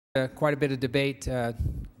Quite a bit of debate.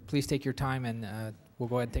 Please take your time, and we'll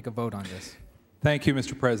go ahead and take a vote on this. Thank you,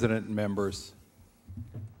 Mr. President and members.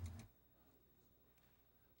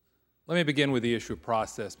 Let me begin with the issue of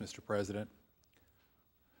process, Mr. President.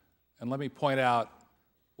 And let me point out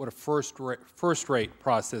what a first-rate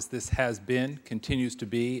process this has been, continues to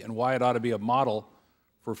be, and why it ought to be a model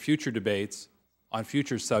for future debates on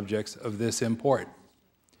future subjects of this import.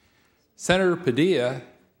 Senator Padilla,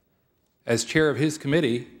 as chair of his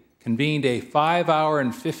committee, convened a 5-hour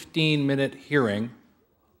and 15-minute hearing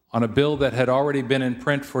on a bill that had already been in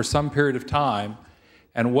print for some period of time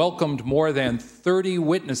and welcomed more than 30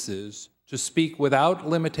 witnesses to speak without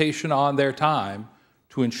limitation on their time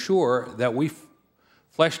to ensure that we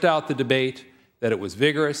fleshed out the debate, that it was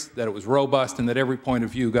vigorous, that it was robust, and that every point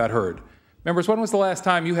of view got heard. Members, when was the last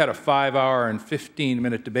time you had a 5-hour and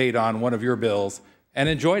 15-minute debate on one of your bills and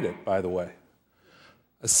enjoyed it, by the way?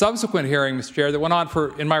 A subsequent hearing, Mr. Chair, that went on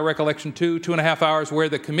for, in my recollection, 2.5 hours, where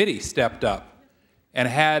the committee stepped up and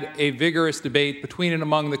had a vigorous debate between and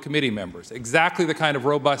among the committee members, exactly the kind of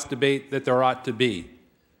robust debate that there ought to be.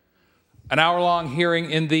 An hour-long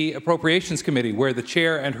hearing in the Appropriations Committee, where the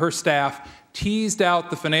chair and her staff teased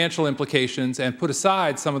out the financial implications and put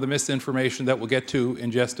aside some of the misinformation that we'll get to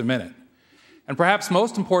in just a minute. And perhaps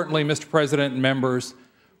most importantly, Mr. President and members,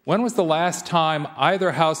 when was the last time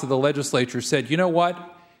either house of the legislature said, you know what,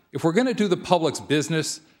 if we're going to do the public's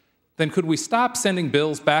business, then could we stop sending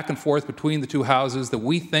bills back and forth between the two houses that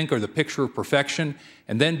we think are the picture of perfection,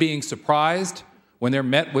 and then being surprised when they're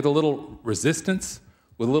met with a little resistance,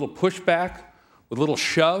 with a little pushback, with a little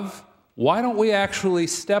shove? Why don't we actually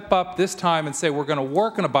step up this time and say we're going to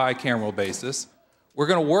work on a bicameral basis, we're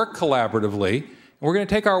going to work collaboratively, and we're going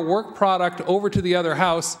to take our work product over to the other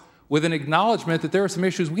house with an acknowledgement that there are some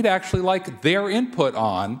issues we'd actually like their input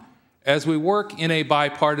on as we work in a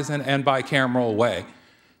bipartisan and bicameral way.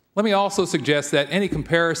 Let me also suggest that any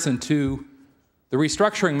comparison to the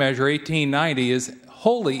restructuring measure 1890 is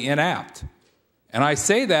wholly inapt. And I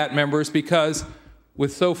say that, members, because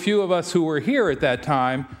with so few of us who were here at that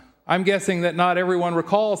time, I'm guessing that not everyone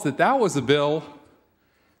recalls that that was a bill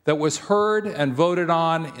that was heard and voted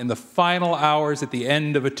on in the final hours at the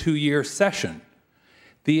end of a 2-year session.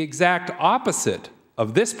 The exact opposite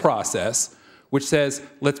of this process, which says,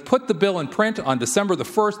 let's put the bill in print on December the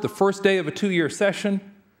 1st, the first day of a 2-year session.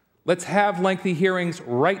 Let's have lengthy hearings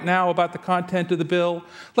right now about the content of the bill.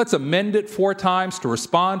 Let's amend it 4 times to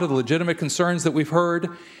respond to the legitimate concerns that we've heard.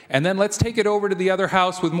 And then let's take it over to the other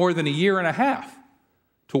house with more than 1.5 years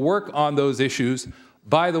to work on those issues.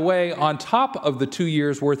 By the way, on top of the 2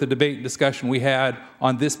 years' worth of debate and discussion we had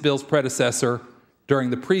on this bill's predecessor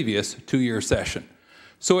during the previous 2-year session.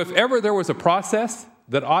 So if ever there was a process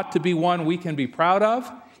that ought to be one we can be proud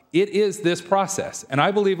of, it is this process. And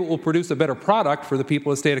I believe it will produce a better product for the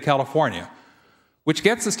people of the state of California. Which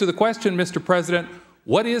gets us to the question, Mr. President,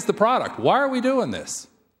 what is the product? Why are we doing this?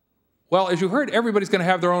 Well, as you heard, everybody's going to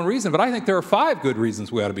have their own reason, but I think there are 5 good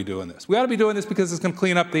reasons we ought to be doing this. We ought to be doing this because it's going to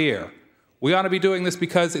clean up the air. We ought to be doing this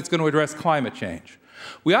because it's going to address climate change.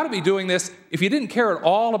 We ought to be doing this, if you didn't care at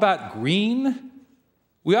all about green,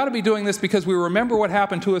 we ought to be doing this because we remember what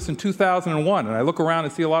happened to us in 2001, and I look around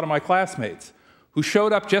and see a lot of my classmates who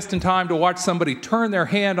showed up just in time to watch somebody turn their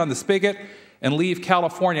hand on the spigot and leave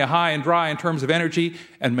California high and dry in terms of energy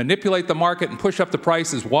and manipulate the market and push up the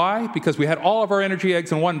prices. Why? Because we had all of our energy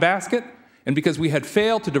eggs in one basket, and because we had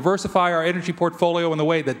failed to diversify our energy portfolio in the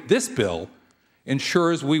way that this bill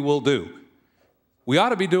ensures we will do. We ought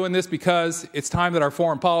to be doing this because it's time that our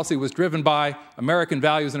foreign policy was driven by American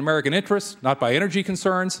values and American interests, not by energy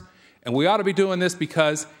concerns. And we ought to be doing this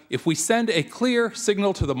because if we send a clear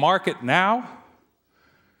signal to the market now,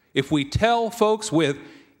 if we tell folks with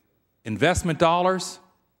investment dollars,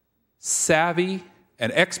 savvy,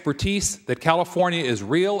 and expertise that California is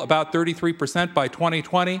real, about 33% by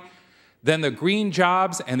 2020, then the green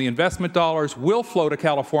jobs and the investment dollars will flow to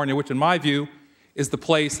California, which in my view is the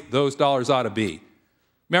place those dollars ought to be.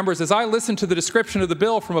 Members, as I listened to the description of the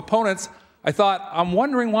bill from opponents, I thought, I'm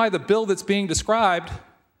wondering why the bill that's being described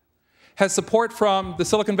has support from the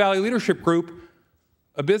Silicon Valley Leadership Group,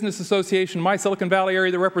 a business association in my Silicon Valley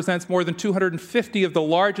area that represents more than 250 of the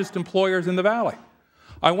largest employers in the valley.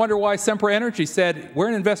 I wonder why Sempra Energy said, we're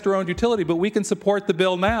an investor-owned utility, but we can support the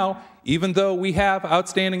bill now, even though we have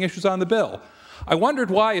outstanding issues on the bill. I wondered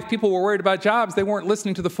why, if people were worried about jobs, they weren't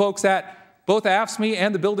listening to the folks at both AFSCME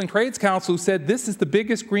and the Building Trades Council who said this is the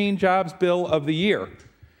biggest green jobs bill of the year.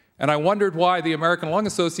 And I wondered why the American Lung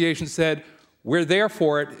Association said we're there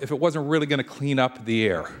for it if it wasn't really going to clean up the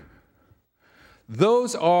air.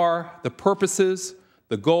 Those are the purposes,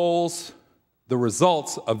 the goals, the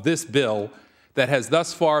results of this bill that has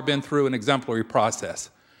thus far been through an exemplary process.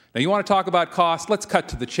 Now, you want to talk about cost? Let's cut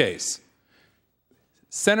to the chase.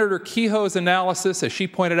 Senator Kehoe's analysis, as she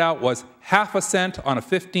pointed out, was half a cent on a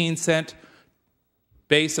 15-cent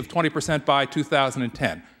base of 20% by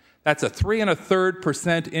 2010. That's a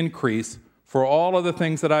 3.33% increase for all of the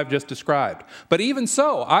things that I've just described. But even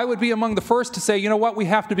so, I would be among the first to say, you know what, we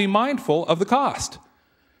have to be mindful of the cost.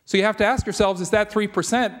 So you have to ask yourselves, is that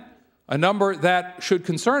 3% a number that should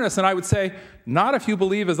concern us? And I would say, not if you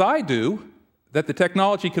believe, as I do, that the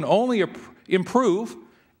technology can only improve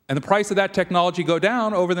and the price of that technology go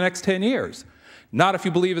down over the next 10 years. Not if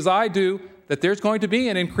you believe, as I do, that there's going to be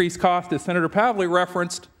an increased cost, as Senator Pavley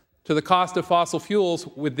referenced, to the cost of fossil fuels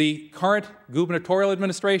with the current gubernatorial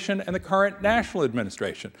administration and the current national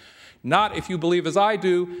administration. Not if you believe, as I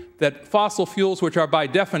do, that fossil fuels, which are by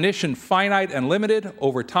definition finite and limited,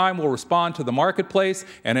 over time will respond to the marketplace,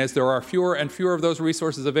 and as there are fewer and fewer of those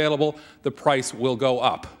resources available, the price will go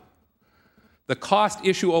up. The cost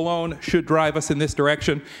issue alone should drive us in this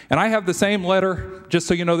direction. And I have the same letter, just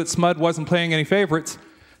so you know that SMUD wasn't playing any favorites,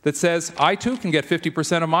 that says I too can get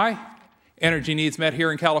 50% of my energy needs met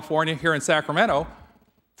here in California, here in Sacramento,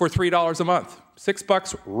 for $3 a month.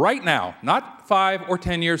 $6 right now, not 5 or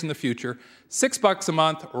 10 years in the future, $6 a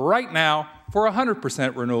month right now for 100%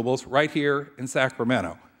 renewables right here in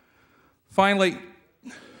Sacramento. Finally,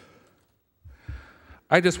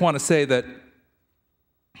 I just want to say that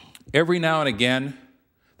every now and again,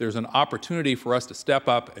 there's an opportunity for us to step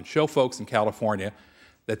up and show folks in California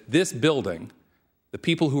that this building, the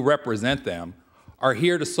people who represent them, are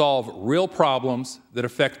here to solve real problems that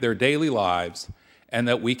affect their daily lives, and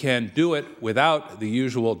that we can do it without the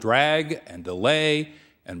usual drag and delay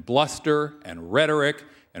and bluster and rhetoric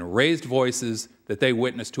and raised voices that they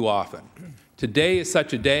witness too often. Today is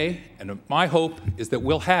such a day, and my hope is that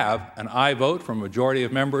we'll have an aye vote from a majority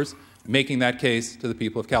of members making that case to the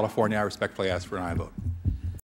people of California. I respectfully ask for an aye vote.